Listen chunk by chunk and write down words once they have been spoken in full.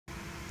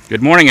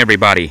Good morning,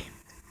 everybody.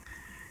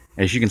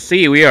 As you can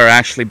see, we are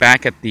actually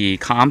back at the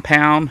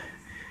compound,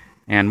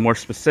 and more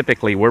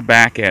specifically, we're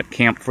back at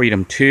Camp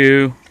Freedom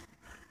 2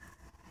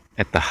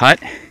 at the hut.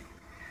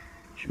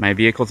 My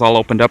vehicle's all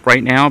opened up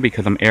right now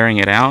because I'm airing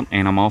it out,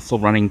 and I'm also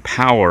running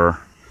power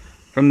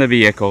from the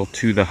vehicle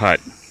to the hut.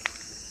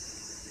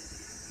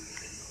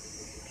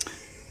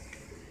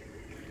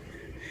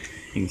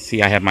 You can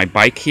see I have my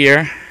bike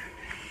here.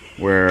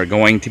 We're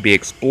going to be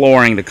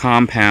exploring the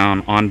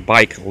compound on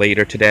bike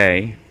later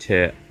today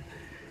to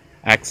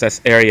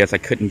access areas I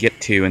couldn't get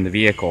to in the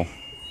vehicle.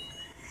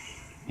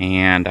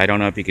 And I don't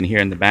know if you can hear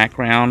in the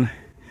background,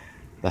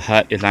 the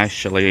hut is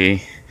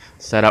actually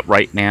set up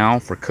right now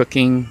for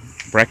cooking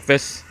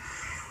breakfast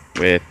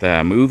with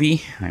a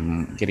movie.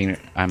 I'm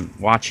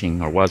watching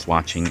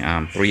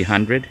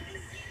 300.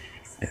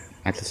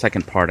 That's the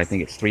second part. I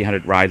think it's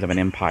 300 Rise of an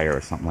Empire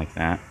or something like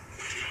that.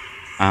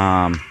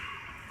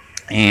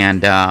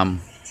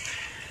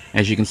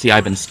 As you can see,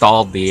 I've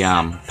installed the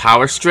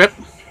power strip.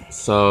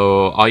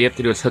 So all you have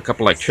to do is hook up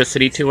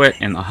electricity to it,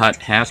 and the hut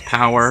has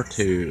power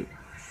to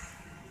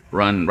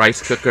run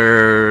rice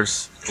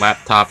cookers,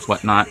 laptops,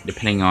 whatnot,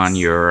 depending on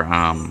your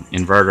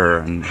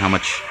inverter and how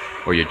much,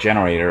 or your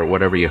generator, or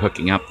whatever you're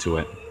hooking up to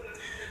it.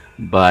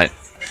 But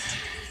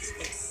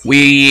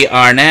we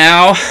are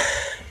now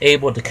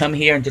able to come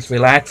here and just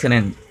relax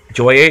and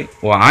enjoy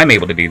it. Well, I'm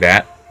able to do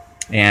that.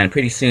 And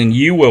pretty soon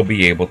you will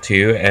be able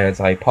to,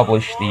 as I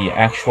publish the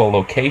actual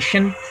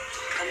location.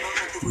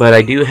 But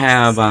I do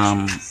have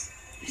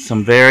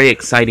some very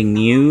exciting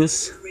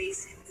news.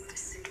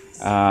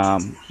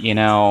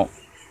 About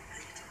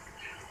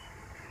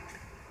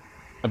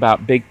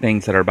big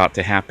things that are about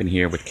to happen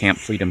here with Camp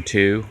Freedom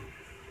 2,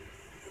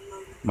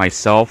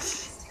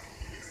 myself,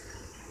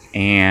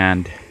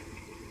 and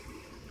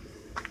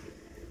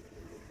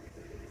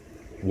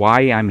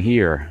why I'm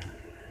here.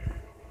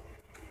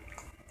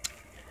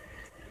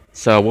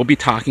 So we'll be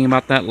talking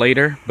about that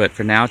later, but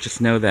for now, just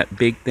know that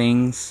big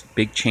things,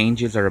 big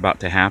changes are about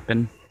to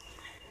happen.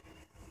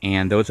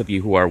 And those of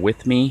you who are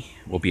with me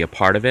will be a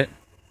part of it.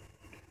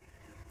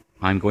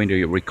 I'm going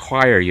to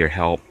require your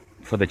help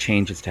for the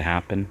changes to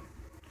happen.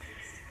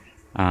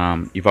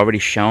 You've already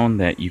shown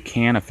that you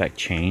can affect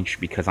change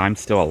because I'm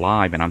still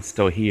alive and I'm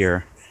still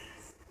here,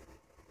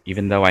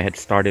 even though I had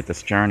started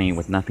this journey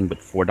with nothing but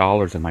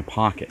 $4 in my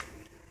pocket.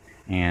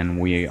 And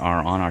we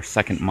are on our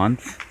second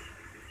month.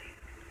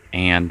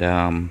 And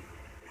I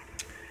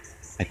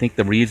think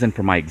the reason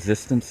for my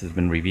existence has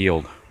been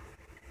revealed.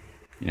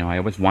 I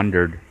always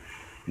wondered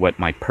what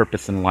my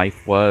purpose in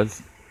life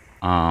was,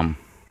 and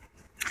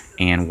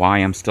why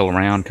I'm still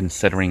around,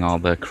 considering all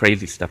the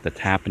crazy stuff that's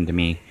happened to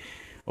me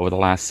over the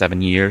last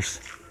 7 years.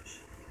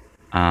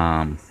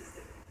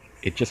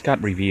 It just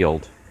got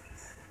revealed,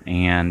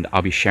 and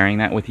I'll be sharing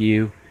that with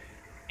you,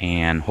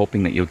 and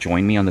hoping that you'll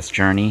join me on this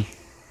journey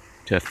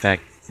to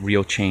effect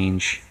real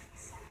change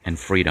and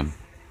freedom.